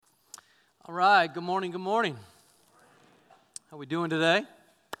All right, good morning, good morning. How we doing today?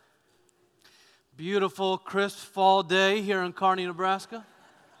 Beautiful, crisp fall day here in Kearney, Nebraska.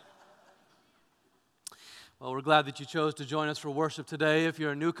 Well, we're glad that you chose to join us for worship today. If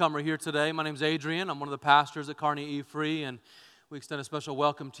you're a newcomer here today, my name's Adrian. I'm one of the pastors at Kearney E-Free, and we extend a special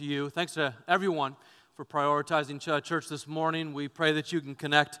welcome to you. Thanks to everyone for prioritizing church this morning. We pray that you can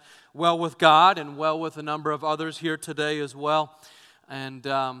connect well with God and well with a number of others here today as well. And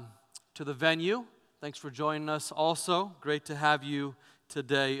to the venue, thanks for joining us also. Great to have you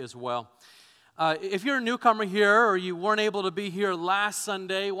today as well. If you're a newcomer here or you weren't able to be here last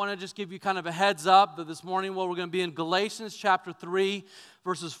Sunday, I want to just give you kind of a heads up that this morning we're going to be in Galatians chapter 3,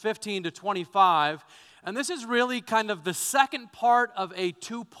 verses 15 to 25. And this is really kind of the second part of a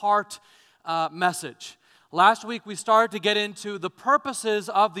two-part message. Last week we started to get into the purposes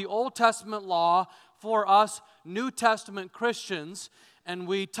of the Old Testament law for us New Testament Christians. And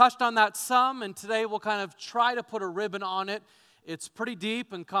we touched on that some, and today we'll kind of try to put a ribbon on it. It's pretty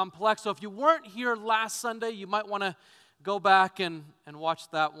deep and complex, so if you weren't here last Sunday, you might want to go back and watch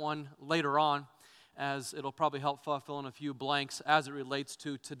that one later on, as it'll probably help fill in a few blanks as it relates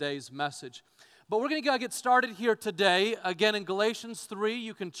to today's message. But we're going to get started here today, again in Galatians 3.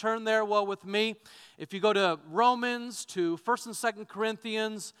 You can turn there with me. If you go to Romans, to 1st and 2nd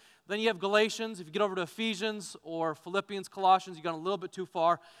Corinthians, then you have Galatians. If you get over to Ephesians or Philippians, Colossians, you've gone a little bit too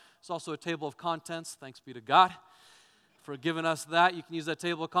far. It's also a table of contents. Thanks be to God for giving us that. You can use that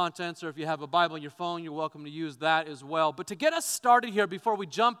table of contents, or if you have a Bible on your phone, you're welcome to use that as well. But to get us started here, before we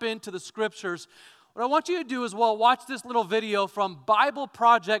jump into the scriptures, what I want you to do is, watch this little video from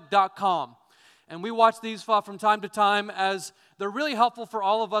BibleProject.com. And we watch these from time to time as they're really helpful for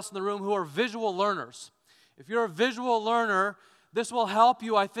all of us in the room who are visual learners. If you're a visual learner, this will help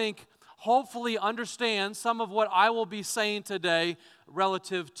you, I think, hopefully understand some of what I will be saying today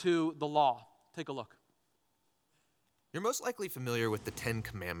relative to the law. Take a look. You're most likely familiar with the 10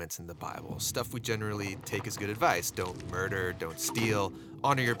 Commandments in the Bible, stuff we generally take as good advice. Don't murder, don't steal,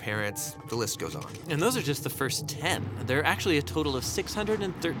 honor your parents, the list goes on. And those are just the first 10. There are actually a total of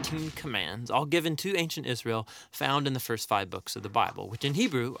 613 commands, all given to ancient Israel, found in the first 5 books of the Bible, which in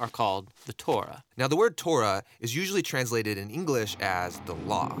Hebrew are called the Torah. Now, the word Torah is usually translated in English as the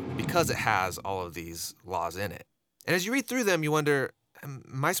law, because it has all of these laws in it. And as you read through them, you wonder,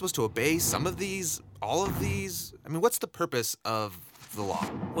 am I supposed to obey some of these, all of these? I mean, what's the purpose of the law?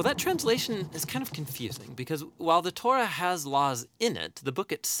 Well, that translation is kind of confusing because while the Torah has laws in it, the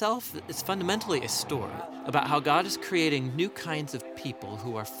book itself is fundamentally a story about how God is creating new kinds of people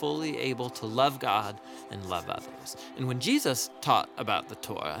who are fully able to love God and love others. And when Jesus taught about the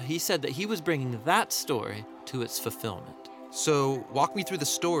Torah, he said that he was bringing that story to its fulfillment. So walk me through the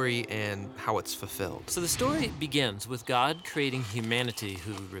story and how it's fulfilled. So the story begins with God creating humanity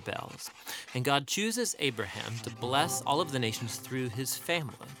who rebels. And God chooses Abraham to bless all of the nations through his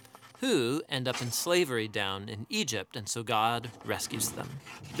family, who end up in slavery down in Egypt, and so God rescues them.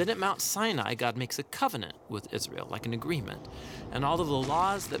 Then at Mount Sinai, God makes a covenant with Israel, like an agreement. And all of the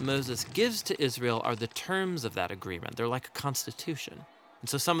laws that Moses gives to Israel are the terms of that agreement. They're like a constitution. And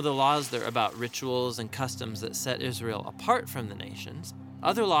so some of the laws, they're about rituals and customs that set Israel apart from the nations.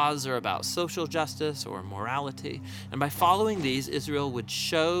 Other laws are about social justice or morality. And by following these, Israel would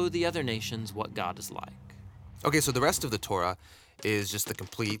show the other nations what God is like. Okay, so the rest of the Torah is just the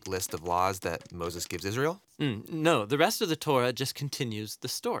complete list of laws that Moses gives Israel? No, the rest of the Torah just continues the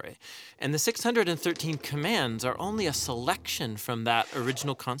story. And the 613 commands are only a selection from that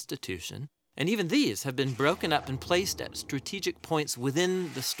original constitution. And even these have been broken up and placed at strategic points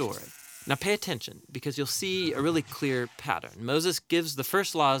within the story. Now pay attention, because you'll see a really clear pattern. Moses gives the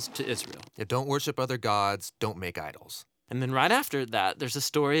first laws to Israel. Yeah, don't worship other gods, don't make idols. And then right after that, there's a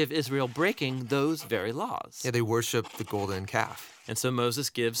story of Israel breaking those very laws. Yeah, they worship the golden calf. And so Moses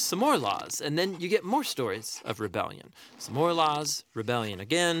gives some more laws, and then you get more stories of rebellion. Some more laws, rebellion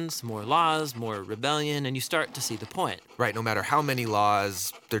again, some more laws, more rebellion, and you start to see the point. Right, no matter how many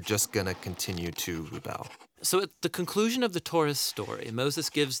laws, they're just going to continue to rebel. So at the conclusion of the Torah's story, Moses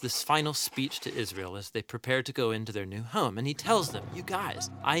gives this final speech to Israel as they prepare to go into their new home. And he tells them, you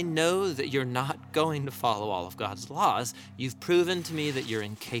guys, I know that you're not going to follow all of God's laws. You've proven to me that you're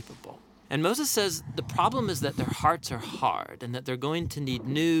incapable. And Moses says the problem is that their hearts are hard and that they're going to need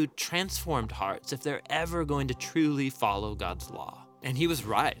new, transformed hearts if they're ever going to truly follow God's law. And he was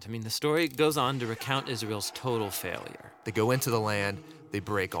right. I mean, the story goes on to recount Israel's total failure. They go into the land, they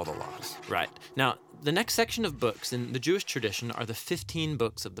break all the laws. Right. Now, the next section of books in the Jewish tradition are the 15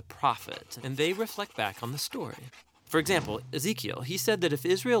 books of the prophets, and they reflect back on the story. For example, Ezekiel, he said that if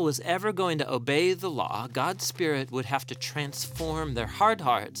Israel was ever going to obey the law, God's Spirit would have to transform their hard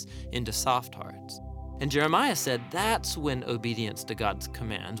hearts into soft hearts. And Jeremiah said that's when obedience to God's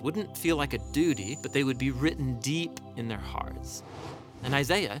commands wouldn't feel like a duty, but they would be written deep in their hearts. And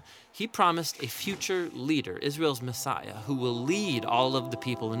Isaiah, he promised a future leader, Israel's Messiah, who will lead all of the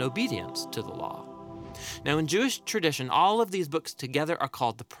people in obedience to the law. Now, in Jewish tradition, all of these books together are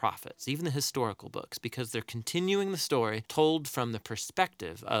called the prophets, even the historical books, because they're continuing the story told from the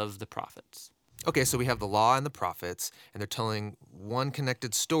perspective of the prophets. Okay, so we have the law and the prophets, and they're telling one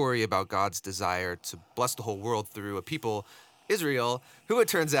connected story about God's desire to bless the whole world through a people, Israel, who it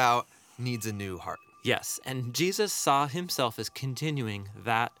turns out needs a new heart. Yes, and Jesus saw himself as continuing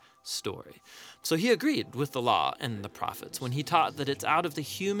that story. So he agreed with the law and the prophets when he taught that it's out of the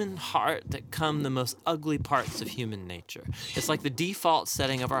human heart that come the most ugly parts of human nature. It's like the default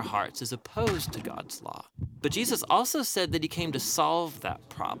setting of our hearts is opposed to God's law. But Jesus also said that he came to solve that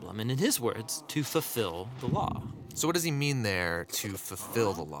problem, and in his words, to fulfill the law. So what does he mean there, to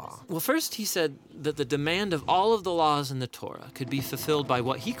fulfill the law? Well, first he said that the demand of all of the laws in the Torah could be fulfilled by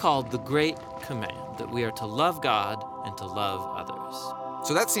what he called the Great Command, that we are to love God and to love others.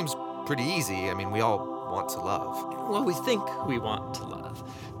 So that seems pretty easy. I mean, we all want to love. Well, we think we want to love.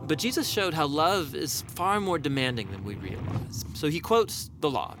 But Jesus showed how love is far more demanding than we realize. So he quotes the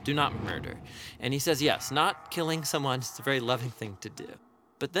law, do not murder. And he says, yes, not killing someone is a very loving thing to do.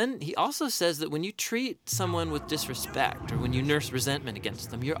 But then he also says that when you treat someone with disrespect or when you nurse resentment against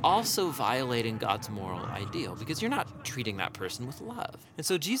them, you're also violating God's moral ideal because you're not treating that person with love. And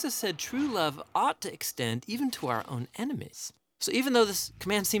so Jesus said true love ought to extend even to our own enemies. So even though this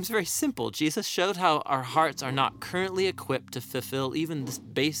command seems very simple, Jesus showed how our hearts are not currently equipped to fulfill even this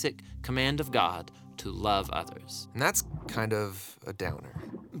basic command of God to love others. And that's kind of a downer.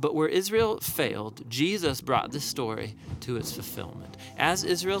 But where Israel failed, Jesus brought this story to its fulfillment. As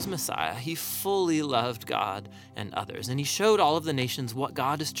Israel's Messiah, he fully loved God and others, and he showed all of the nations what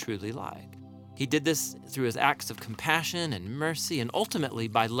God is truly like. He did this through his acts of compassion and mercy, and ultimately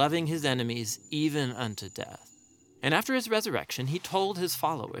by loving his enemies even unto death. And after his resurrection, he told his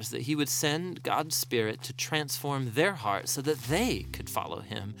followers that he would send God's Spirit to transform their hearts so that they could follow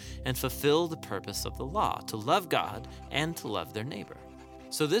him and fulfill the purpose of the law, to love God and to love their neighbor.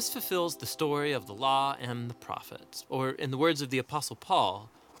 So this fulfills the story of the law and the prophets, or in the words of the Apostle Paul,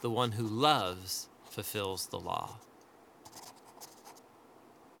 the one who loves fulfills the law.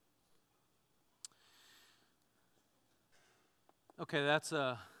 Okay, that's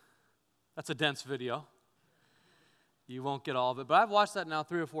a dense video. You won't get all of it, but I've watched that now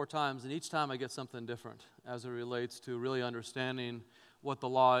 3 or 4 times, and each time I get something different as it relates to really understanding what the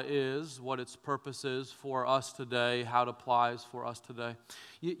law is, what its purpose is for us today, how it applies for us today.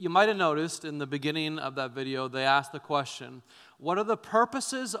 You might have noticed in the beginning of that video, they asked the question, what are the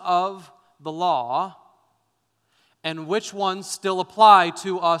purposes of the law, and which ones still apply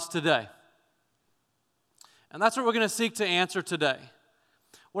to us today? And that's what we're going to seek to answer today.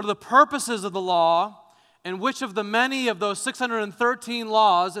 What are the purposes of the law, and which of the many of those 613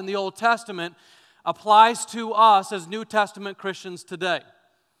 laws in the Old Testament applies to us as New Testament Christians today?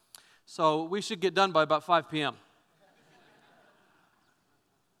 So we should get done by about 5 p.m.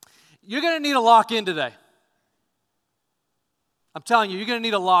 You're going to need to lock in today. I'm telling you, you're going to need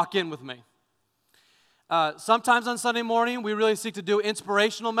to lock in with me. Sometimes on Sunday morning, we really seek to do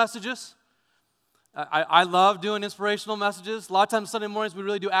inspirational messages. I love doing inspirational messages. A lot of times Sunday mornings we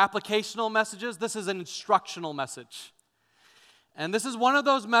really do applicational messages. This is an instructional message. And this is one of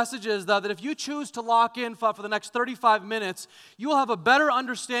those messages that if you choose to lock in for the next 35 minutes, you will have a better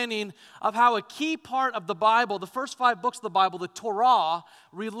understanding of how a key part of the Bible, the first 5 books of the Bible, the Torah,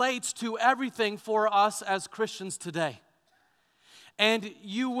 relates to everything for us as Christians today. And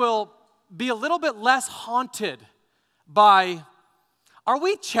you will be a little bit less haunted by, are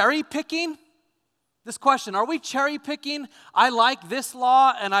we cherry picking? This question, are we cherry picking? I like this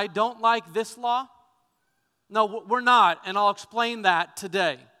law and I don't like this law? No, we're not, and I'll explain that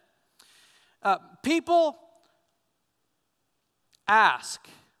today. People ask,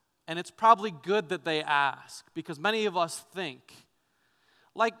 and it's probably good that they ask, because many of us think,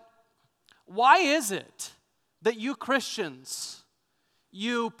 like, why is it that you Christians,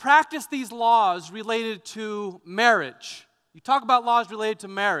 you practice these laws related to marriage? You talk about laws related to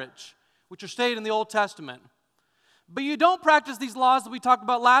marriage, which are stated in the Old Testament. But you don't practice these laws that we talked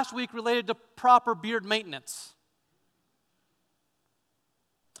about last week related to proper beard maintenance.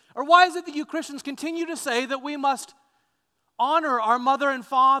 Or why is it that you Christians continue to say that we must honor our mother and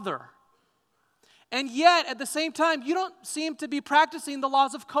father? And yet, at the same time, you don't seem to be practicing the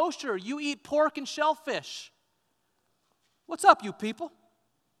laws of kosher. You eat pork and shellfish. What's up, you people?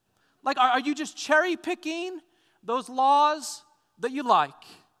 Like, are you just cherry picking those laws that you like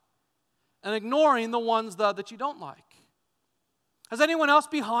and ignoring the ones that you don't like? Has anyone else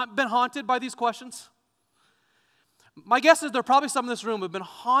been haunted by these questions? My guess is there are probably some in this room who have been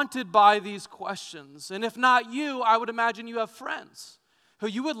haunted by these questions. And if not you, I would imagine you have friends who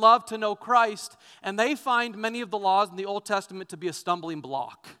you would love to know Christ, and they find many of the laws in the Old Testament to be a stumbling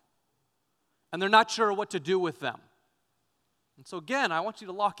block. And they're not sure what to do with them. And so again, I want you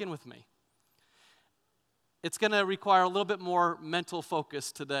to lock in with me. It's going to require a little bit more mental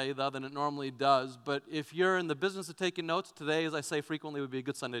focus today, though, than it normally does. But if you're in the business of taking notes, today, as I say frequently, would be a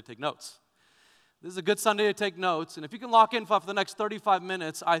good Sunday to take notes. This is a good Sunday to take notes. And if you can lock in for the next 35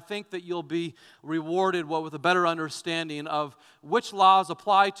 minutes, I think that you'll be rewarded with a better understanding of which laws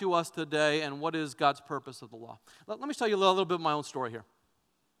apply to us today and what is God's purpose of the law. Let me tell you a little bit of my own story here.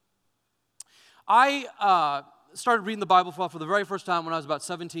 I started reading the Bible for the very first time when I was about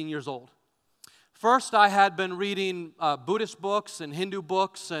 17 years old. First, I had been reading Buddhist books and Hindu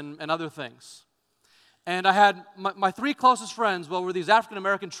books and other things. And I had my three closest friends, were these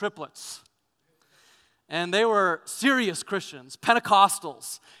African-American triplets. And they were serious Christians,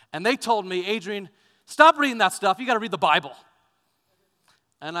 Pentecostals. And they told me, Adrian, stop reading that stuff. You got to read the Bible.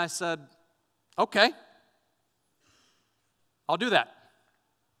 And I said, okay, I'll do that.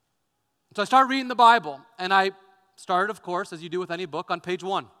 So I started reading the Bible. And I started, of course, as you do with any book, on page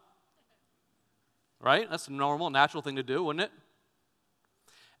 1. Right? That's a normal, natural thing to do, wouldn't it?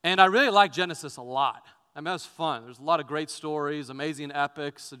 And I really liked Genesis a lot. I mean, it was fun. There's a lot of great stories, amazing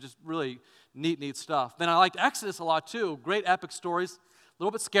epics, just really neat stuff. Then I liked Exodus a lot too. Great epic stories, a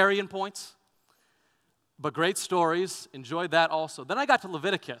little bit scary in points, but great stories. Enjoyed that also. Then I got to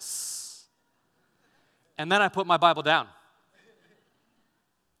Leviticus, and then I put my Bible down.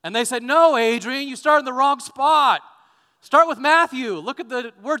 And they said, no, Adrian, you started in the wrong spot. Start with Matthew. Look at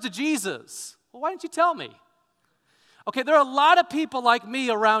the words of Jesus. Well, why didn't you tell me? Okay, there are a lot of people like me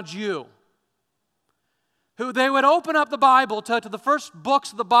around you who they would open up the Bible to the first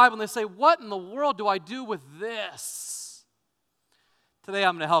books of the Bible and they say, what in the world do I do with this? Today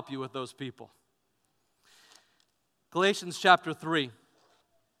I'm going to help you with those people. Galatians chapter 3,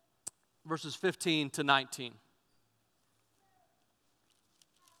 verses 15 to 19.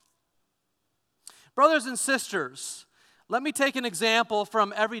 Brothers and sisters, let me take an example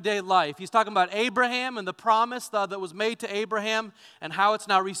from everyday life. He's talking about Abraham and the promise that was made to Abraham and how it's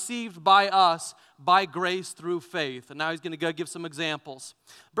now received by us by grace through faith. And now he's going to give some examples.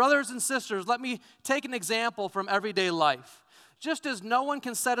 Brothers and sisters, let me take an example from everyday life. Just as no one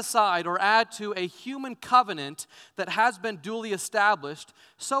can set aside or add to a human covenant that has been duly established,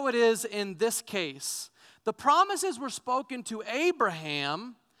 so it is in this case. The promises were spoken to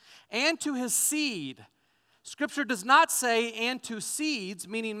Abraham and to his seed. Scripture does not say, and to seeds,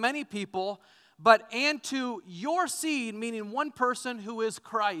 meaning many people, but and to your seed, meaning one person who is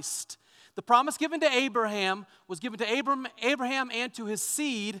Christ. The promise given to Abraham was given to Abraham and to his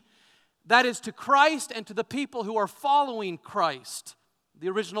seed, that is to Christ and to the people who are following Christ, the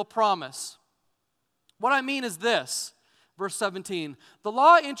original promise. What I mean is this, verse 17. The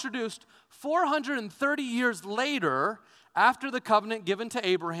law introduced 430 years later, after the covenant given to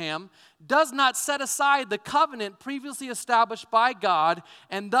Abraham, does not set aside the covenant previously established by God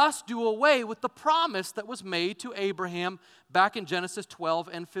and thus do away with the promise that was made to Abraham back in Genesis 12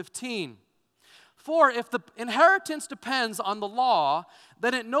 and 15. For if the inheritance depends on the law,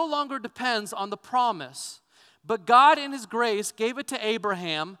 then it no longer depends on the promise. But God in His grace gave it to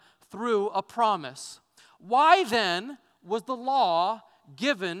Abraham through a promise. Why then was the law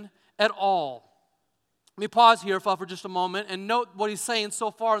given at all? Let me pause here for just a moment and note what he's saying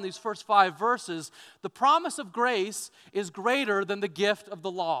so far in these first 5 verses. The promise of grace is greater than the gift of the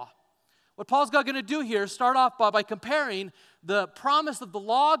law. What Paul's going to do here is start off by comparing the promise of the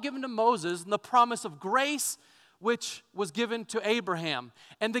law given to Moses and the promise of grace which was given to Abraham.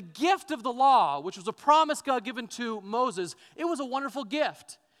 And the gift of the law, which was a promise God given to Moses, it was a wonderful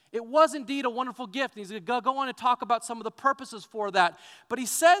gift. It was indeed a wonderful gift. And he's going to go on and talk about some of the purposes for that. But he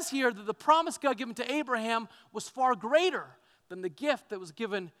says here that the promise God given to Abraham was far greater than the gift that was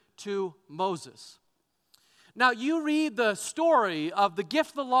given to Moses. Now, you read the story of the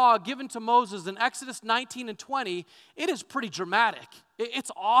gift of the law given to Moses in Exodus 19 and 20, it is pretty dramatic.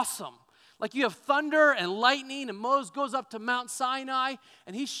 It's awesome. Like you have thunder and lightning, and Moses goes up to Mount Sinai,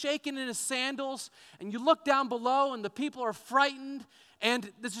 and he's shaking in his sandals, and you look down below, and the people are frightened,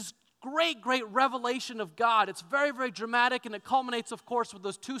 and there's this great revelation of God. It's very, very dramatic, and it culminates, of course, with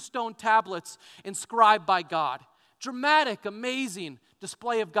those 2 stone tablets inscribed by God. Dramatic, amazing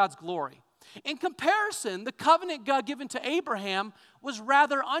display of God's glory. In comparison, the covenant God given to Abraham was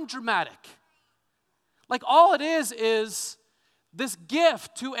rather undramatic. Like all it is this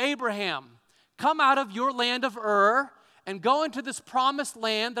gift to Abraham. Come out of your land of Ur and go into this promised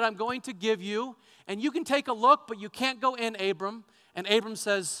land that I'm going to give you. And you can take a look, but you can't go in, Abram. And Abram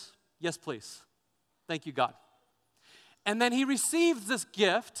says, yes, please. Thank you, God. And then he receives this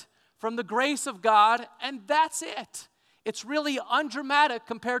gift from the grace of God, and that's it. It's really undramatic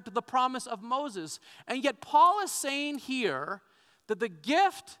compared to the promise of Moses. And yet Paul is saying here that the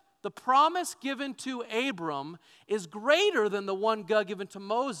gift, the promise given to Abram is greater than the one God given to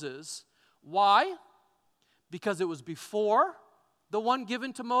Moses. Why? Because it was before the one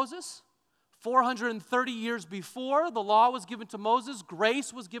given to Moses. 430 years before the law was given to Moses,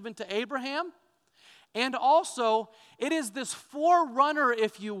 grace was given to Abraham. And also, it is this forerunner,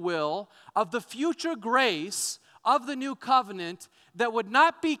 if you will, of the future grace of the new covenant that would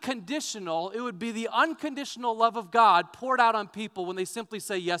not be conditional. It would be the unconditional love of God poured out on people when they simply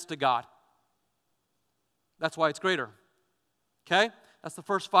say yes to God. That's why it's greater. Okay? That's the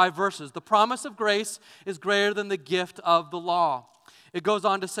first 5 verses. The promise of grace is greater than the gift of the law. It goes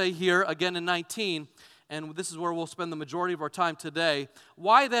on to say here, again in 19, and this is where we'll spend the majority of our time today,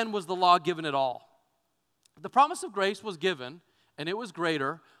 why then was the law given at all? The promise of grace was given, and it was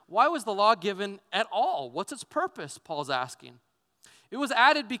greater. Why was the law given at all? What's its purpose, Paul's asking. It was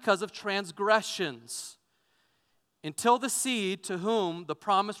added because of transgressions, until the seed to whom the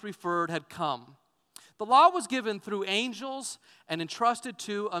promise referred had come. The law was given through angels and entrusted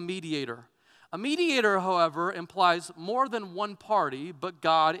to a mediator. A mediator, however, implies more than one party, but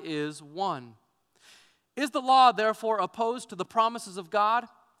God is one. Is the law, therefore, opposed to the promises of God?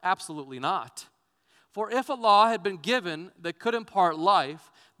 Absolutely not. For if a law had been given that could impart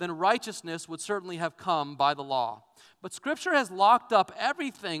life, then righteousness would certainly have come by the law. But Scripture has locked up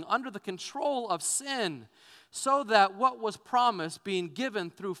everything under the control of sin, so that what was promised, being given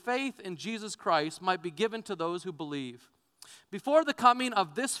through faith in Jesus Christ, might be given to those who believe. Before the coming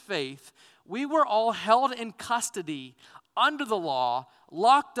of this faith, we were all held in custody under the law,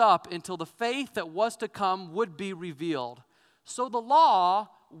 locked up until the faith that was to come would be revealed. So the law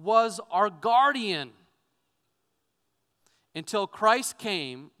was our guardian until Christ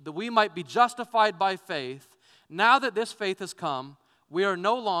came, that we might be justified by faith. Now that this faith has come, we are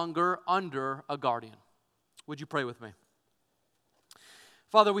no longer under a guardian. Would you pray with me?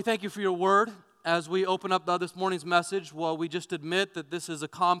 Father, we thank you for your word. As we open up this morning's message, well, we just admit that this is a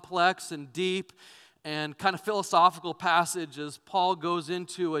complex and deep and kind of philosophical passage as Paul goes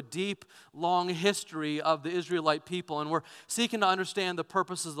into a deep, long history of the Israelite people, and we're seeking to understand the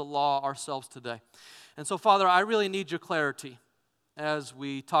purposes of the law ourselves today. And so, Father, I really need your clarity as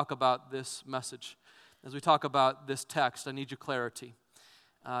we talk about this message, as we talk about this text. I need your clarity.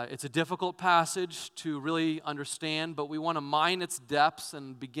 It's a difficult passage to really understand, but we want to mine its depths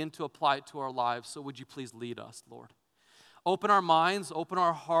and begin to apply it to our lives. So would you please lead us, Lord? Open our minds, open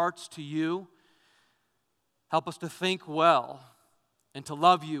our hearts to you. Help us to think well and to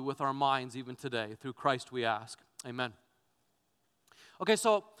love you with our minds even today. Through Christ we ask. Amen. Okay,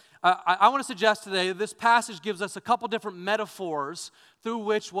 so I want to suggest today that this passage gives us a couple different metaphors through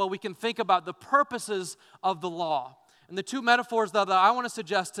which, we can think about the purposes of the law. And the 2 metaphors that I want to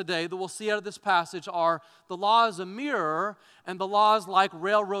suggest today that we'll see out of this passage are the law is a mirror and the law is like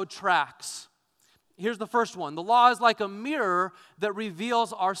railroad tracks. Here's the first one. The law is like a mirror that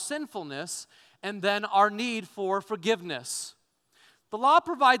reveals our sinfulness and then our need for forgiveness. The law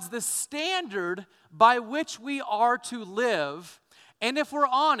provides this standard by which we are to live, and if we're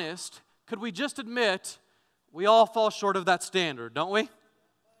honest, could we just admit we all fall short of that standard, don't we?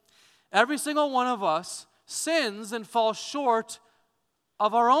 Every single one of us sins and falls short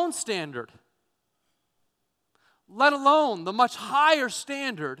of our own standard, let alone the much higher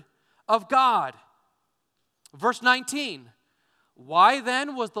standard of God. Verse 19, why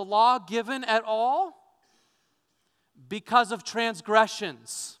then was the law given at all? Because of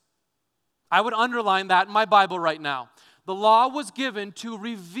transgressions. I would underline that in my Bible right now. The law was given to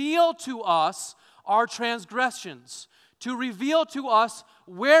reveal to us our transgressions, to reveal to us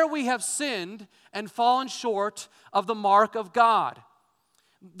where we have sinned and fallen short of the mark of God.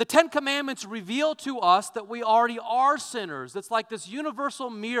 The 10 Commandments reveal to us that we already are sinners. It's like this universal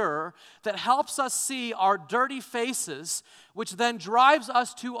mirror that helps us see our dirty faces, which then drives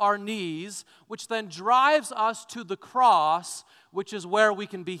us to our knees, which then drives us to the cross, which is where we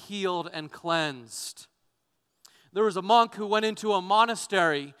can be healed and cleansed. There was a monk who went into a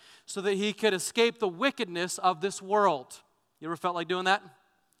monastery so that he could escape the wickedness of this world. You ever felt like doing that?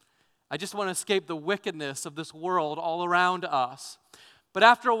 I just want to escape the wickedness of this world all around us. But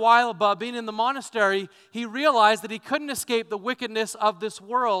after a while, being in the monastery, he realized that he couldn't escape the wickedness of this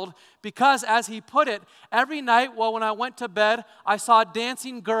world because, as he put it, every night, when I went to bed, I saw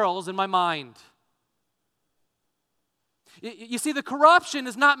dancing girls in my mind. You see, the corruption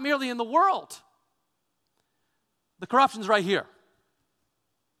is not merely in the world. The corruption's right here.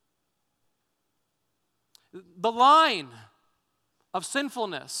 The line of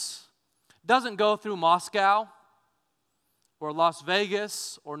sinfulness doesn't go through Moscow or Las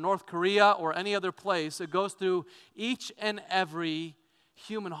Vegas or North Korea or any other place. It goes through each and every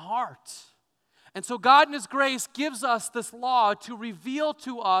human heart. And so God in His grace gives us this law to reveal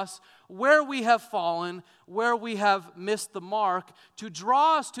to us where we have fallen, where we have missed the mark, to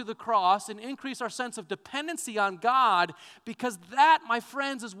draw us to the cross and increase our sense of dependency on God, because that, my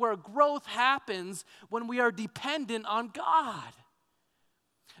friends, is where growth happens when we are dependent on God.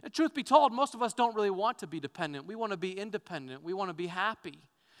 And truth be told, most of us don't really want to be dependent. We want to be independent. We want to be happy.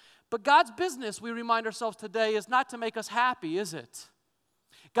 But God's business, we remind ourselves today, is not to make us happy, is it?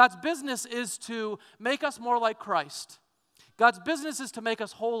 God's business is to make us more like Christ. God's business is to make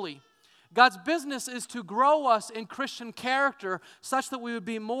us holy. God's business is to grow us in Christian character such that we would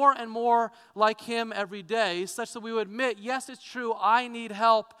be more and more like Him every day, such that we would admit, yes, it's true, I need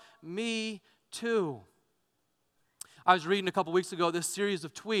help, me too. I was reading a couple weeks ago this series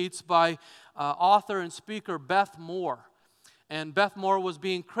of tweets by author and speaker Beth Moore. And Beth Moore was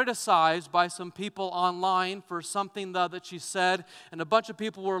being criticized by some people online for something that she said, and a bunch of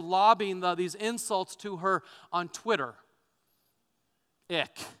people were lobbying these insults to her on Twitter.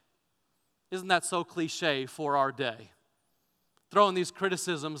 Ick. Isn't that so cliche for our day? Throwing these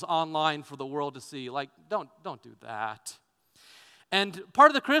criticisms online for the world to see. Like, don't do that. And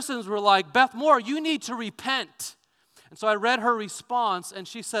part of the criticisms were like, Beth Moore, you need to repent. And so I read her response, and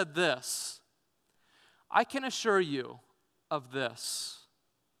she said this: I can assure you of this.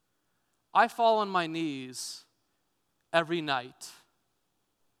 I fall on my knees every night,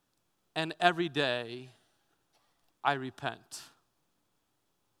 and every day I repent.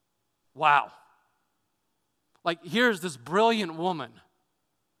 Wow. Like, here's this brilliant woman,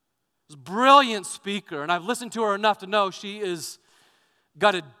 this brilliant speaker, and I've listened to her enough to know she is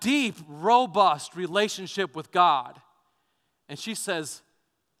got a deep, robust relationship with God. And she says,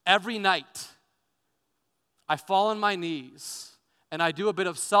 every night I fall on my knees and I do a bit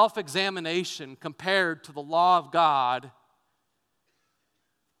of self-examination compared to the law of God,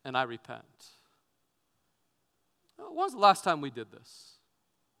 and I repent. When was the last time we did this?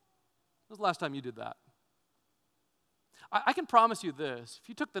 When was the last time you did that? I can promise you this. If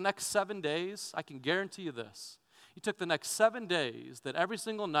you took the next 7 days, I can guarantee you this. You took the next 7 days that every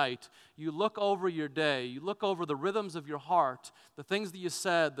single night you look over your day, you look over the rhythms of your heart, the things that you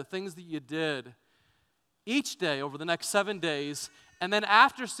said, the things that you did, each day over the next 7 days, and then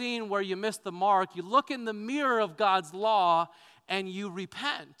after seeing where you missed the mark, you look in the mirror of God's law and you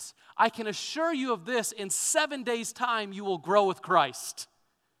repent. I can assure you of this, in 7 days' time you will grow with Christ.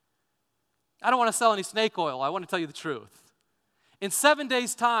 I don't want to sell any snake oil. I want to tell you the truth. In 7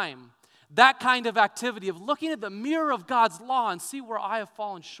 days' time, that kind of activity of looking at the mirror of God's law and see where I have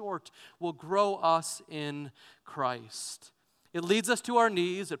fallen short will grow us in Christ. It leads us to our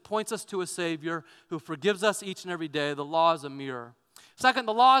knees. It points us to a Savior who forgives us each and every day. The law is a mirror. Second,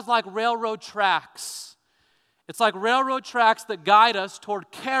 the law is like railroad tracks. It's like railroad tracks that guide us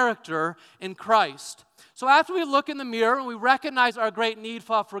toward character in Christ. So after we look in the mirror and we recognize our great need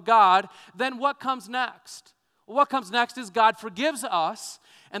for God, then what comes next? Well, what comes next is God forgives us.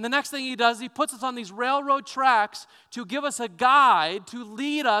 And the next thing He does, He puts us on these railroad tracks to give us a guide to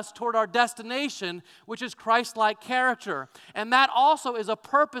lead us toward our destination, which is Christ-like character. And that also is a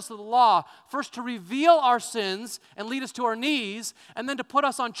purpose of the law. First, to reveal our sins and lead us to our knees, and then to put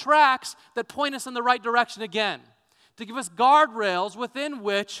us on tracks that point us in the right direction again, to give us guardrails within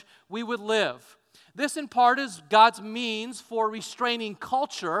which we would live. This, in part, is God's means for restraining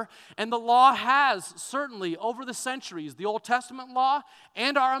culture, and the law has certainly, over the centuries, the Old Testament law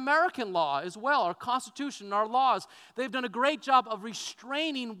and our American law as well, our Constitution and our laws, they've done a great job of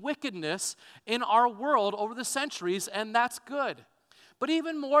restraining wickedness in our world over the centuries, and that's good. But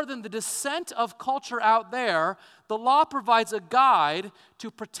even more than the descent of culture out there, the law provides a guide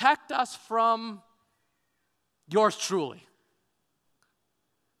to protect us from yours truly.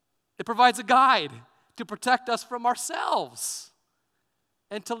 It provides a guide to protect us from ourselves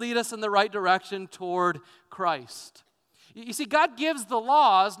and to lead us in the right direction toward Christ. You see, God gives the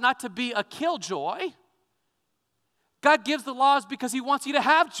laws not to be a killjoy. God gives the laws because He wants you to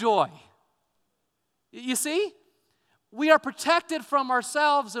have joy. You see? we are protected from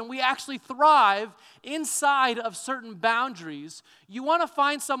ourselves and we actually thrive inside of certain boundaries. You want to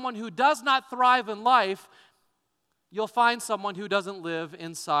find someone who does not thrive in life, you'll find someone who doesn't live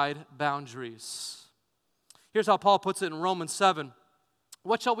inside boundaries. Here's how Paul puts it in Romans 7.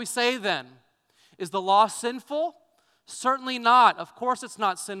 What shall we say then? Is the law sinful? Certainly not. Of course it's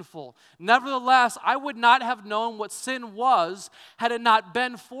not sinful. Nevertheless, I would not have known what sin was had it not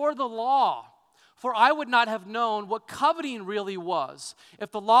been for the law. For I would not have known what coveting really was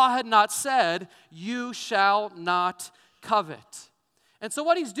if the law had not said, you shall not covet. And so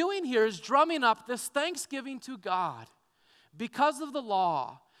what he's doing here is drumming up this thanksgiving to God because of the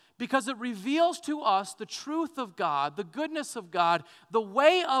law, because it reveals to us the truth of God, the goodness of God, the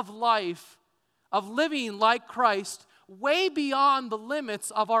way of life, of living like Christ, way beyond the limits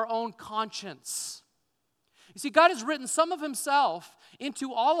of our own conscience. You see, God has written some of himself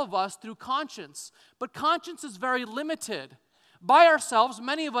into all of us through conscience, but conscience is very limited. By ourselves,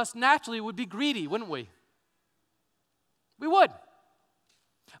 many of us naturally would be greedy, wouldn't we? We would.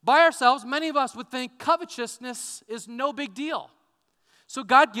 By ourselves, many of us would think covetousness is no big deal. So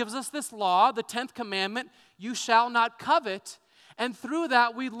God gives us this law, the 10th commandment, you shall not covet, and through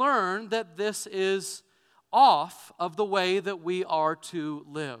that we learn that this is off of the way that we are to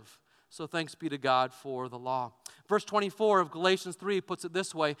live. So thanks be to God for the law. Verse 24 of Galatians 3 puts it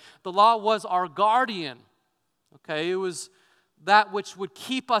this way. The law was our guardian. Okay, it was that which would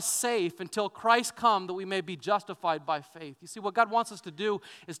keep us safe until Christ come that we may be justified by faith. You see, what God wants us to do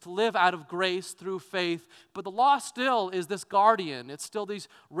is to live out of grace through faith, but the law still is this guardian. It's still these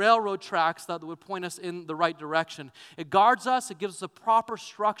railroad tracks that would point us in the right direction. It guards us, it gives us a proper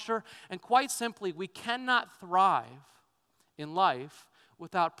structure, and quite simply, we cannot thrive in life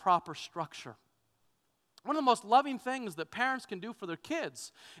without proper structure. One of the most loving things that parents can do for their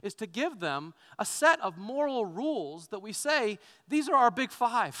kids is to give them a set of moral rules that we say, these are our big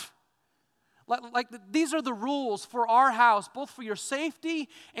five. Like these are the rules for our house, both for your safety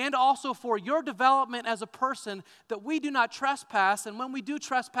and also for your development as a person, that we do not trespass, and when we do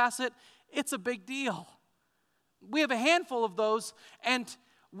trespass it, it's a big deal. We have a handful of those, and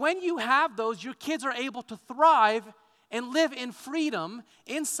when you have those, your kids are able to thrive and live in freedom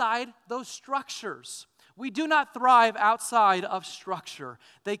inside those structures. We do not thrive outside of structure.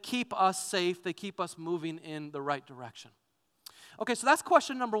 They keep us safe. They keep us moving in the right direction. Okay, so that's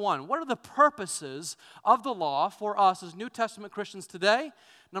question number one. What are the purposes of the law for us as New Testament Christians today?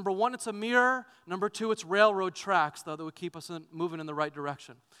 Number one, it's a mirror. Number two, it's railroad tracks, though, that would keep us moving in the right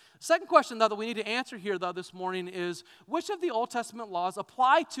direction. Second question, though, that we need to answer here, though, this morning is, which of the Old Testament laws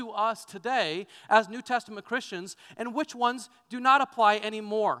apply to us today as New Testament Christians, and which ones do not apply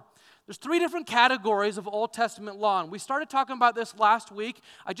anymore? There's three different categories of Old Testament law, and we started talking about this last week.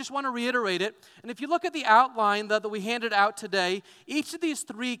 I just want to reiterate it. And if you look at the outline that we handed out today, each of these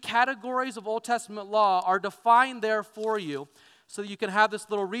three categories of Old Testament law are defined there for you so that you can have this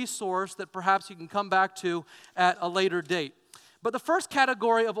little resource that perhaps you can come back to at a later date. But the first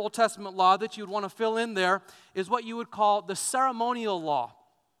category of Old Testament law that you'd want to fill in there is what you would call the ceremonial law.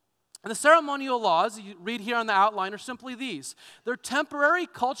 And the ceremonial laws, you read here on the outline, are simply these. They're temporary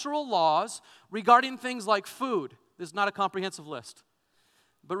cultural laws regarding things like food. This is not a comprehensive list.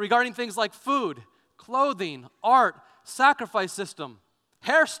 But regarding things like food, clothing, art, sacrifice system,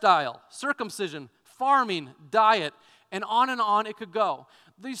 hairstyle, circumcision, farming, diet, and on it could go.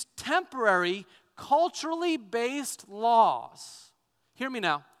 These temporary, culturally based laws, hear me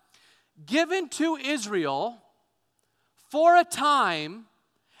now, given to Israel for a time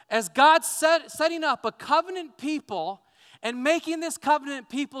as God setting up a covenant people and making this covenant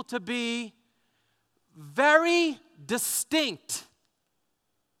people to be very distinct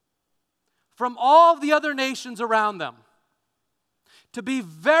from all the other nations around them. To be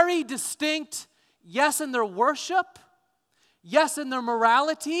very distinct, yes, in their worship, yes, in their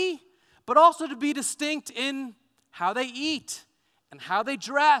morality, but also to be distinct in how they eat and how they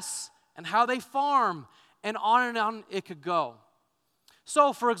dress and how they farm, and on it could go.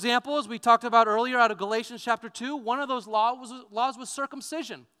 So, for example, as we talked about earlier out of Galatians chapter 2, one of those laws was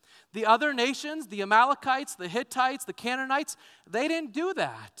circumcision. The other nations, the Amalekites, the Hittites, the Canaanites, they didn't do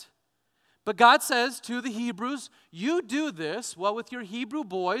that. But God says to the Hebrews, you do this, with your Hebrew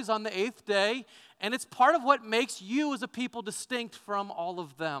boys on the 8th day, and it's part of what makes you as a people distinct from all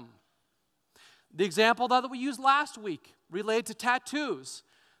of them. The example that we used last week related to tattoos.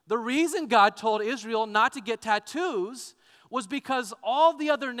 The reason God told Israel not to get tattoos was because all the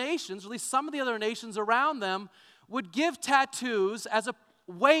other nations, or at least some of the other nations around them, would give tattoos as a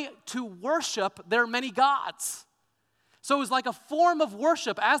way to worship their many gods. So it was like a form of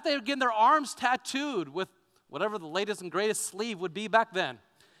worship. As they were getting their arms tattooed with whatever the latest and greatest sleeve would be back then.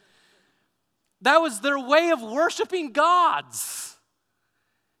 That was their way of worshiping gods.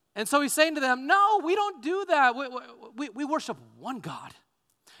 And so he's saying to them, no, we don't do that. We worship one God.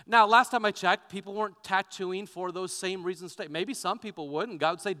 Now, last time I checked, people weren't tattooing for those same reasons. Maybe some people would, and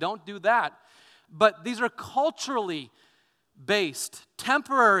God would say, don't do that. But these are culturally based,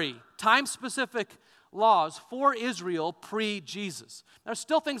 temporary, time-specific laws for Israel pre-Jesus. There's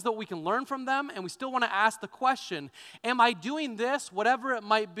still things that we can learn from them, and we still want to ask the question, am I doing this, whatever it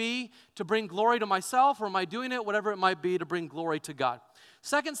might be, to bring glory to myself, or am I doing it, whatever it might be, to bring glory to God?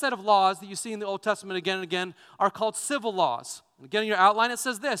 Second set of laws that you see in the Old Testament again and again are called civil laws. And again, in your outline, it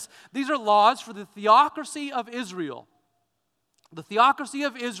says this. These are laws for the theocracy of Israel. The theocracy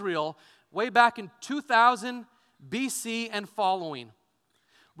of Israel way back in 2000 BC and following,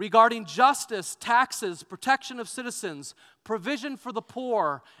 regarding justice, taxes, protection of citizens, provision for the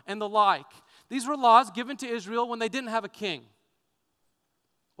poor, and the like. These were laws given to Israel when they didn't have a king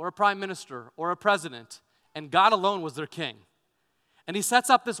or a prime minister or a president, and God alone was their king. And he sets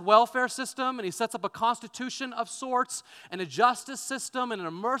up this welfare system, and he sets up a constitution of sorts, and a justice system, and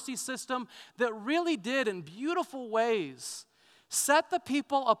a mercy system that really did, in beautiful ways, set the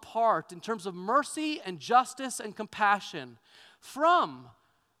people apart in terms of mercy and justice and compassion from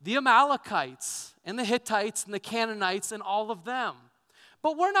the Amalekites and the Hittites and the Canaanites and all of them.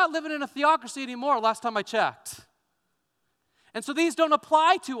 But we're not living in a theocracy anymore, last time I checked. And so these don't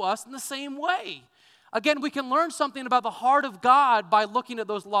apply to us in the same way. Again, we can learn something about the heart of God by looking at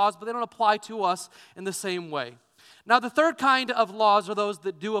those laws, but they don't apply to us in the same way. Now, the third kind of laws are those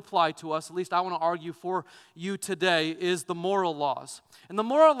that do apply to us, at least I want to argue for you today, is the moral laws. And the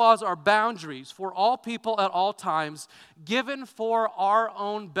moral laws are boundaries for all people at all times, given for our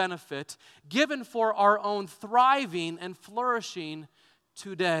own benefit, given for our own thriving and flourishing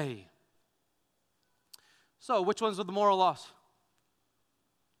today. So, which ones are the moral laws?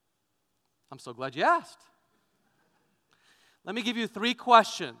 I'm so glad you asked. Let me give you 3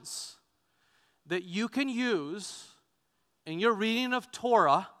 questions that you can use in your reading of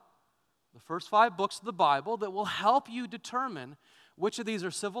Torah, the first 5 books of the Bible, that will help you determine which of these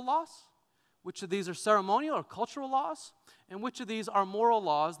are civil laws, which of these are ceremonial or cultural laws, and which of these are moral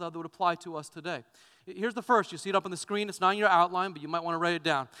laws that would apply to us today. Here's the first. You see it up on the screen. It's not in your outline, but you might want to write it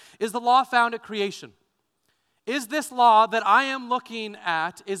down. Is the law found at creation? Is this law that I am looking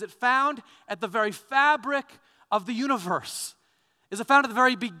at, is it found at the very fabric of the universe? Is it found at the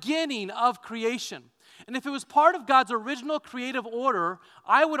very beginning of creation? And if it was part of God's original creative order,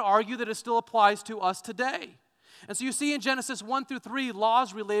 I would argue that it still applies to us today. And so you see in Genesis 1 through 3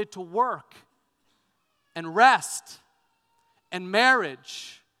 laws related to work and rest and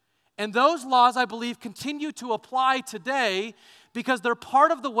marriage. And those laws, I believe, continue to apply today because they're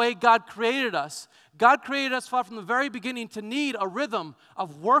part of the way God created us. God created us from the very beginning to need a rhythm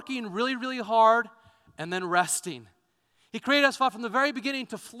of working really, really hard and then resting. He created us from the very beginning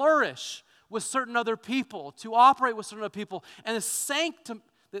to flourish with certain other people, to operate with certain other people, and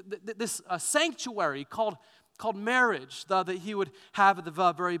this sanctuary called marriage that he would have at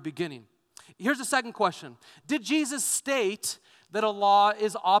the very beginning. Here's the second question. Did Jesus state that a law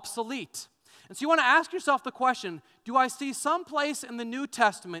is obsolete? And so you want to ask yourself the question, do I see some place in the New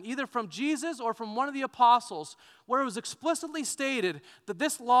Testament, either from Jesus or from one of the apostles, where it was explicitly stated that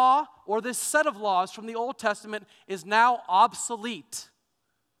this law or this set of laws from the Old Testament is now obsolete?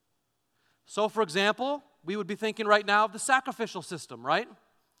 So, for example, we would be thinking right now of the sacrificial system, right?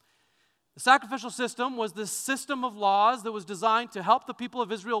 The sacrificial system was this system of laws that was designed to help the people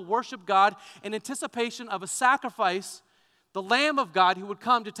of Israel worship God in anticipation of a sacrifice, the Lamb of God who would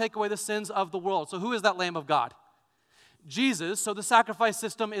come to take away the sins of the world. So who is that Lamb of God? Jesus. So the sacrifice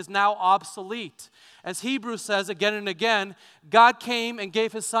system is now obsolete. As Hebrews says again and again, God came and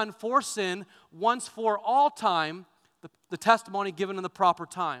gave his Son for sin once for all time, the testimony given in the proper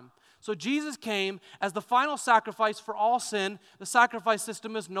time. So Jesus came as the final sacrifice for all sin. The sacrifice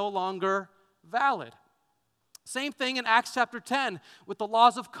system is no longer valid. Same thing in Acts chapter 10 with the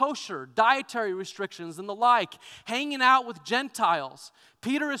laws of kosher, dietary restrictions, and the like, hanging out with Gentiles.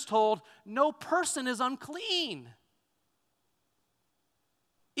 Peter is told, no person is unclean.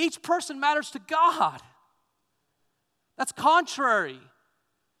 Each person matters to God. That's contrary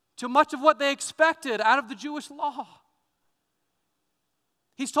to much of what they expected out of the Jewish law.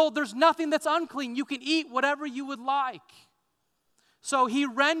 He's told there's nothing that's unclean. You can eat whatever you would like. So he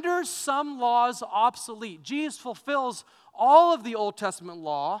renders some laws obsolete. Jesus fulfills all of the Old Testament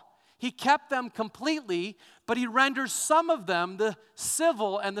law. He kept them completely, but he renders some of them, the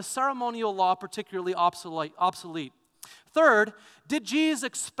civil and the ceremonial law, particularly obsolete. Third, did Jesus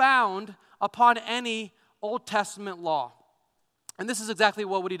expound upon any Old Testament law. And this is exactly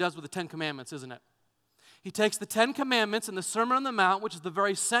what he does with the Ten Commandments, isn't it? He takes the Ten Commandments and the Sermon on the Mount, which is the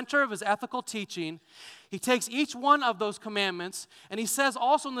very center of his ethical teaching. He takes each one of those commandments, and he says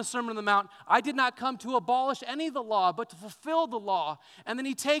also in the Sermon on the Mount, I did not come to abolish any of the law, but to fulfill the law. And then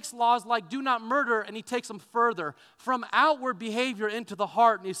he takes laws like do not murder, and he takes them further, from outward behavior into the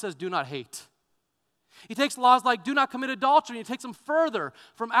heart, and he says do not hate. He takes laws like do not commit adultery, and he takes them further,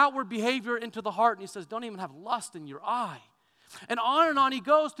 from outward behavior into the heart, and he says don't even have lust in your eye. And on he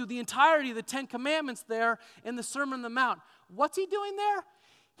goes through the entirety of the Ten Commandments there in the Sermon on the Mount. What's he doing there?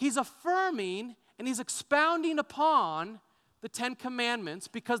 He's affirming and he's expounding upon the Ten Commandments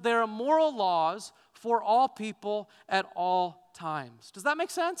because they are moral laws for all people at all times. Does that make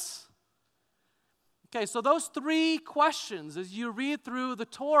sense? Okay, so those three questions, as you read through the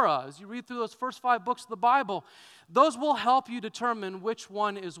Torah, as you read through those first 5 books of the Bible, those will help you determine which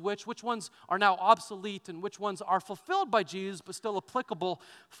one is which ones are now obsolete, and which ones are fulfilled by Jesus but still applicable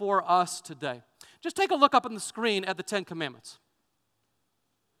for us today. Just take a look up on the screen at the Ten Commandments.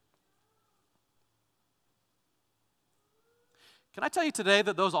 Can I tell you today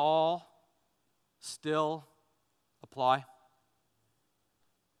that those all still apply?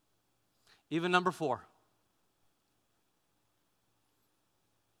 Even number 4.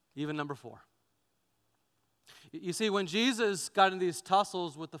 Even number 4. You see, when Jesus got into these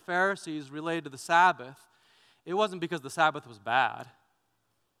tussles with the Pharisees related to the Sabbath, it wasn't because the Sabbath was bad.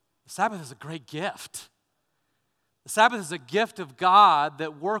 The Sabbath is a great gift. The Sabbath is a gift of God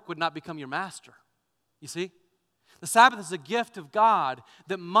that work would not become your master. You see? The Sabbath is a gift of God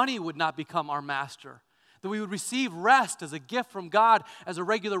that money would not become our master. That we would receive rest as a gift from God as a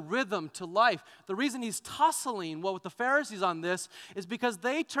regular rhythm to life. The reason he's tussling with the Pharisees on this is because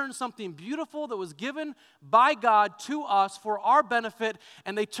they turned something beautiful that was given by God to us for our benefit,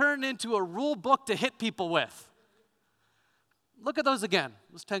 and they turned it into a rule book to hit people with. Look at those again,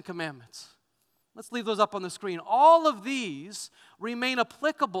 those 10 Commandments. Let's leave those up on the screen. All of these remain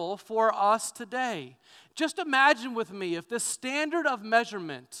applicable for us today. Just imagine with me if this standard of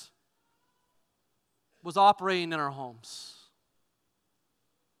measurement was operating in our homes.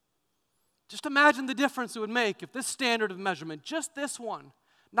 Just imagine the difference it would make if this standard of measurement, just this one,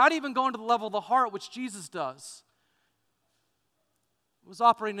 not even going to the level of the heart, which Jesus does, was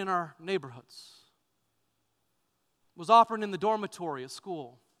operating in our neighborhoods, was operating in the dormitory at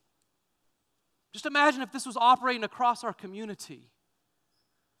school. Just imagine if this was operating across our community,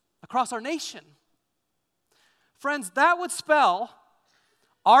 across our nation. Friends, that would spell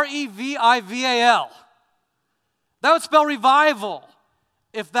revival. That would spell revival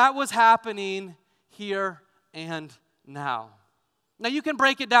if that was happening here and now. Now you can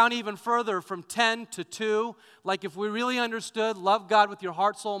break it down even further from 10 to 2, like if we really understood love God with your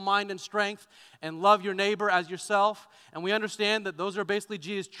heart, soul, mind, and strength, and love your neighbor as yourself, and we understand that those are basically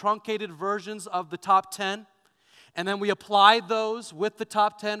Jesus' truncated versions of the top 10, and then we applied those with the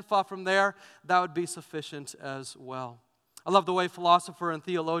top 10 from there, that would be sufficient as well. I love the way philosopher and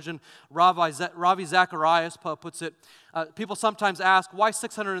theologian Ravi Zacharias puts it. People sometimes ask, why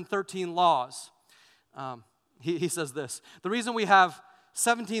 613 laws? He says this: the reason we have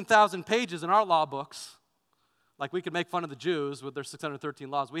 17,000 pages in our law books, like we could make fun of the Jews with their 613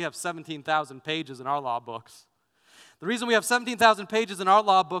 laws, we have 17,000 pages in our law books. The reason we have 17,000 pages in our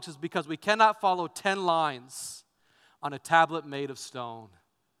law books is because we cannot follow 10 lines on a tablet made of stone.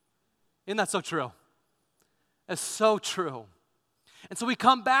 Isn't that so true? It's so true. And so we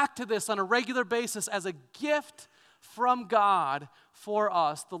come back to this on a regular basis as a gift from God for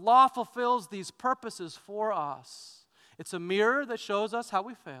us. The law fulfills these purposes for us. It's a mirror that shows us how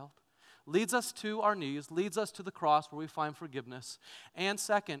we failed, leads us to our knees, leads us to the cross where we find forgiveness. And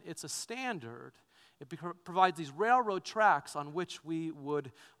second, it's a standard. It provides these railroad tracks on which we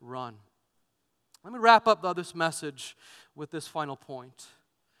would run. Let me wrap up this message with this final point.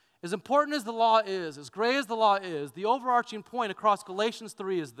 As important as the law is, as great as the law is, the overarching point across Galatians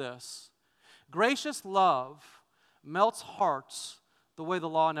 3 is this: gracious love melts hearts the way the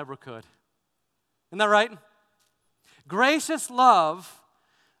law never could. Isn't that right? Gracious love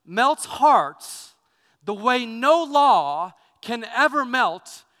melts hearts the way no law can ever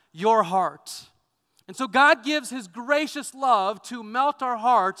melt your heart. And so God gives his gracious love to melt our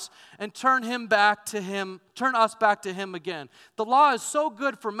hearts and turn us back to him again. The law is so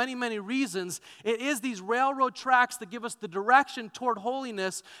good for many, many reasons. It is these railroad tracks that give us the direction toward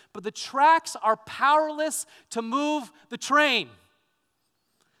holiness, but the tracks are powerless to move the train.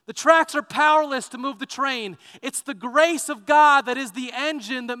 The tracks are powerless to move the train. It's the grace of God that is the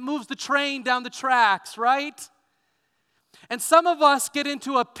engine that moves the train down the tracks, right? And some of us get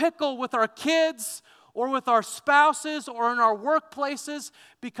into a pickle with our kids or with our spouses or in our workplaces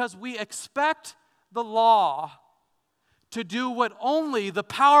because we expect the law to do what only the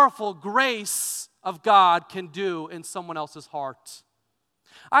powerful grace of God can do in someone else's heart.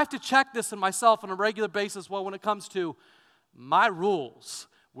 I have to check this in myself on a regular basis when it comes to my rules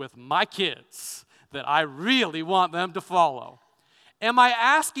with my kids that I really want them to follow. Am I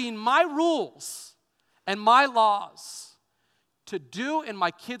asking my rules and my laws to do in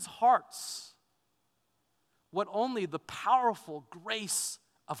my kids' hearts what only the powerful grace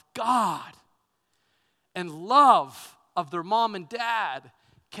of God and love of their mom and dad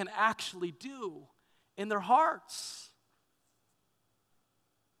can actually do in their hearts?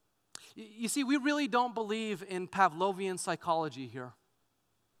 You see, we really don't believe in Pavlovian psychology here.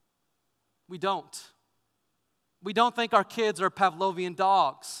 We don't. We don't think our kids are Pavlovian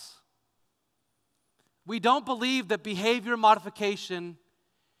dogs. We don't believe that behavior modification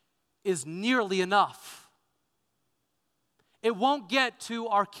is nearly enough. It won't get to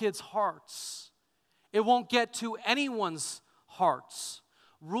our kids' hearts. It won't get to anyone's hearts.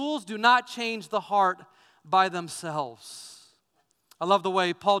 Rules do not change the heart by themselves. I love the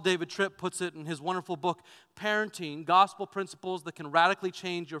way Paul David Tripp puts it in his wonderful book, Parenting, Gospel Principles That Can Radically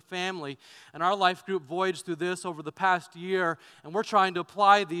Change Your Family. And our life group voyaged through this over the past year, and we're trying to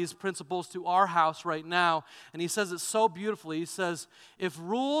apply these principles to our house right now. And he says it so beautifully. He says, if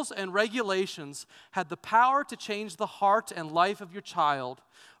rules and regulations had the power to change the heart and life of your child,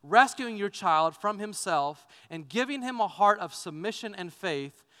 rescuing your child from himself and giving him a heart of submission and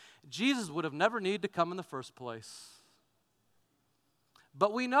faith, Jesus would have never needed to come in the first place.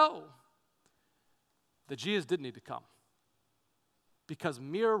 But we know that Jesus did need to come because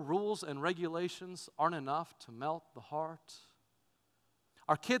mere rules and regulations aren't enough to melt the heart.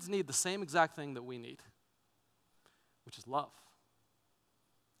 Our kids need the same exact thing that we need, which is love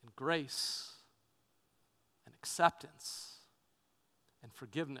and grace and acceptance and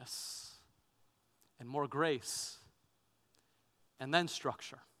forgiveness and more grace and then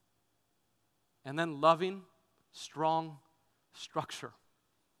structure and then loving, strong structure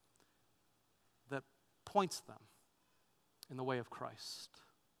that points them in the way of Christ.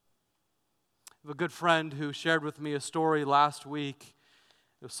 I have a good friend who shared with me a story last week.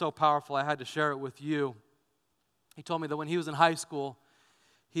 It was so powerful, I had to share it with you. He told me that when he was in high school,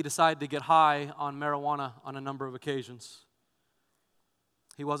 he decided to get high on marijuana on a number of occasions.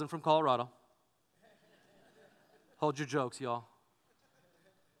 He wasn't from Colorado. Hold your jokes, y'all.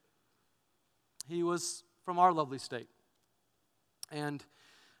 He was from our lovely state. And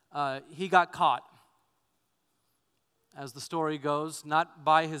he got caught, as the story goes, not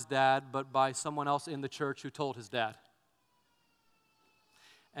by his dad, but by someone else in the church who told his dad.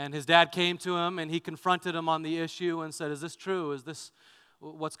 And his dad came to him, and he confronted him on the issue and said, is this true? Is this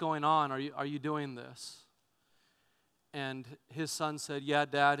what's going on? Are you doing this? And his son said, yeah,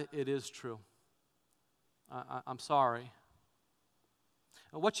 Dad, it is true. I'm sorry.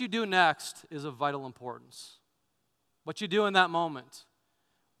 And what you do next is of vital importance. What you do in that moment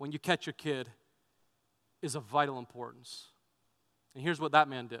when you catch your kid is of vital importance. And here's what that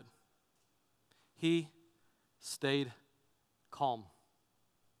man did. He stayed calm.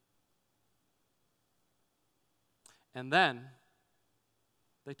 And then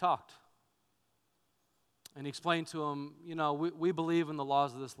they talked. And he explained to him, we believe in the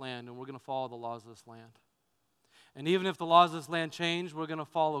laws of this land, and we're going to follow the laws of this land. And even if the laws of this land change, we're going to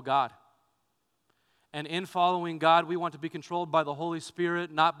follow God. And in following God, we want to be controlled by the Holy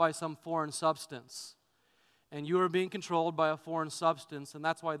Spirit, not by some foreign substance. And you are being controlled by a foreign substance, and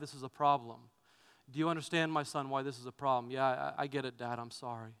that's why this is a problem. Do you understand, my son, why this is a problem? Yeah, I get it, Dad. I'm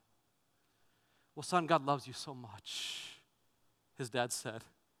sorry. Well, son, God loves you so much, his dad said.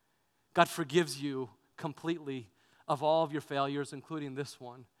 God forgives you completely of all of your failures, including this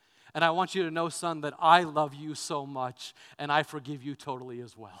one. And I want you to know, son, that I love you so much, and I forgive you totally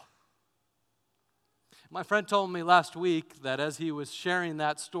as well. My friend told me last week that as he was sharing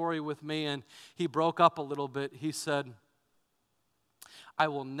that story with me and he broke up a little bit, he said, I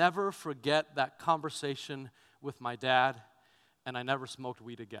will never forget that conversation with my dad, and I never smoked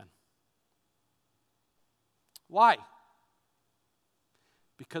weed again. Why?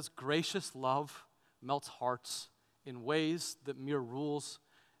 Because gracious love melts hearts in ways that mere rules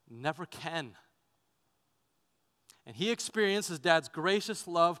never can. And he experienced his dad's gracious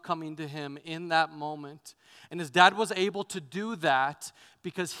love coming to him in that moment. And his dad was able to do that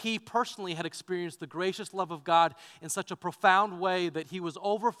because he personally had experienced the gracious love of God in such a profound way that he was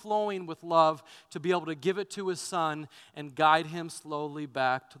overflowing with love to be able to give it to his son and guide him slowly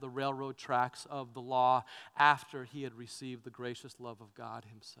back to the railroad tracks of the law after he had received the gracious love of God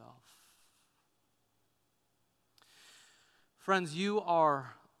himself. Friends, you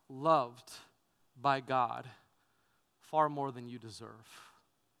are loved by God far more than you deserve.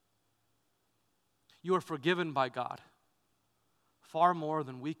 You are forgiven by God far more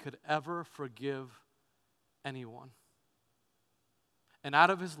than we could ever forgive anyone. And out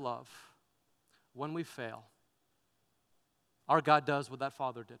of his love, when we fail, our God does what that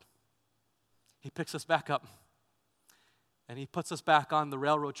father did. He picks us back up and he puts us back on the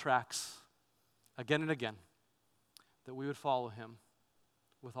railroad tracks again and again, that we would follow him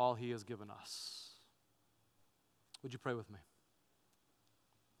with all he has given us. Would you pray with me?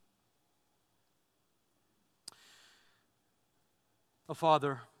 Oh,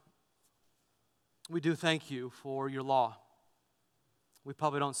 Father, we do thank you for your law. We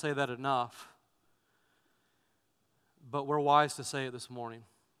probably don't say that enough, but we're wise to say it this morning.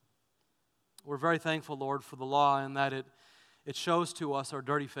 We're very thankful, Lord, for the law in that it shows to us our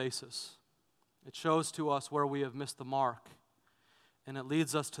dirty faces. It shows to us where we have missed the mark, and it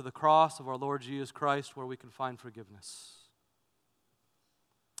leads us to the cross of our Lord Jesus Christ where we can find forgiveness.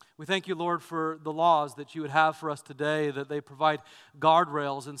 We thank you, Lord, for the laws that you would have for us today, that they provide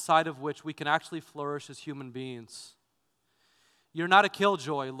guardrails inside of which we can actually flourish as human beings. You're not a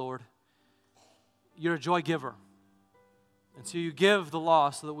killjoy, Lord. You're a joy giver. And so you give the law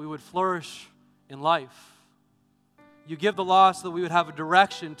so that we would flourish in life. You give the law so that we would have a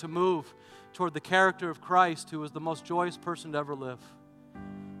direction to move toward the character of Christ, who is the most joyous person to ever live.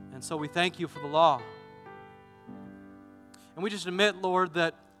 And so we thank you for the law. And we just admit, Lord,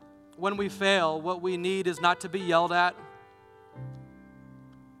 that when we fail, what we need is not to be yelled at.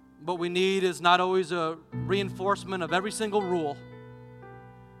 What we need is not always a reinforcement of every single rule.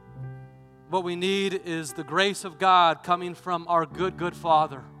 What we need is the grace of God coming from our good, good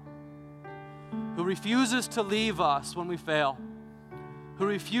Father, who refuses to leave us when we fail, who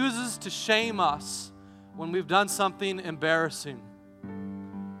refuses to shame us when we've done something embarrassing,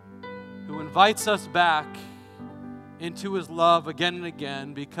 who invites us back into his love again and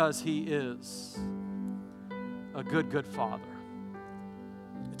again because he is a good, good Father.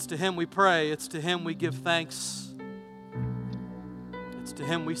 It's to him we pray. It's to him we give thanks. It's to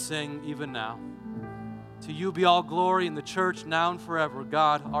him we sing even now. To you be all glory in the church now and forever,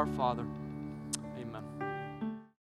 God our Father.